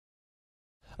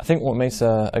I think what makes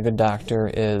a good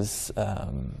doctor is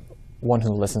one who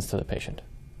listens to the patient.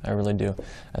 I really do.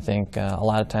 I think a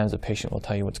lot of times the patient will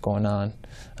tell you what's going on,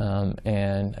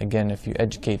 and again, if you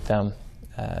educate them,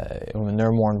 when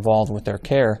they're more involved with their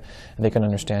care, they can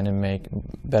understand and make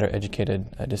better educated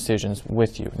decisions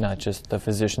with you, not just the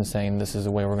physician saying this is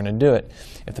the way we're going to do it.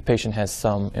 If the patient has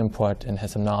some input and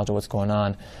has some knowledge of what's going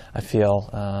on, I feel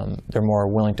they're more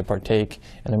willing to partake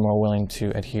and they're more willing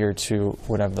to adhere to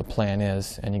whatever the plan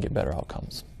is, and you get better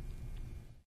outcomes.